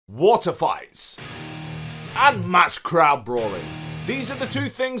water fights, and mass crowd brawling. These are the two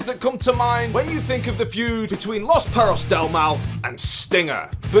things that come to mind when you think of the feud between Los Perros del Mal and Stinger.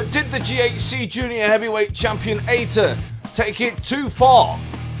 But did the GHC Junior Heavyweight Champion Eita take it too far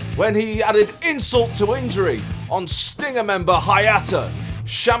when he added insult to injury on Stinger member Hayata,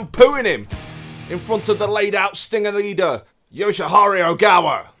 shampooing him in front of the laid out Stinger leader Yoshihari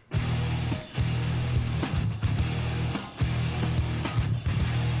Ogawa?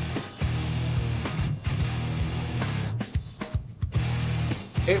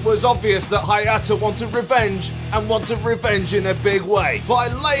 It was obvious that Hayata wanted revenge, and wanted revenge in a big way, by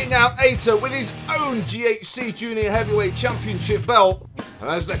laying out Eita with his own GHC Junior Heavyweight Championship belt. And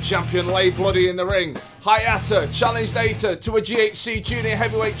as the champion lay bloody in the ring, Hayata challenged Eita to a GHC Junior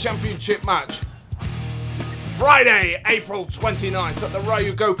Heavyweight Championship match. Friday, April 29th at the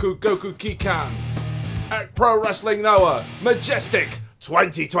Ryugoku Gokukikan at Pro Wrestling Noah Majestic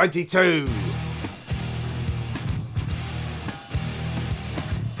 2022.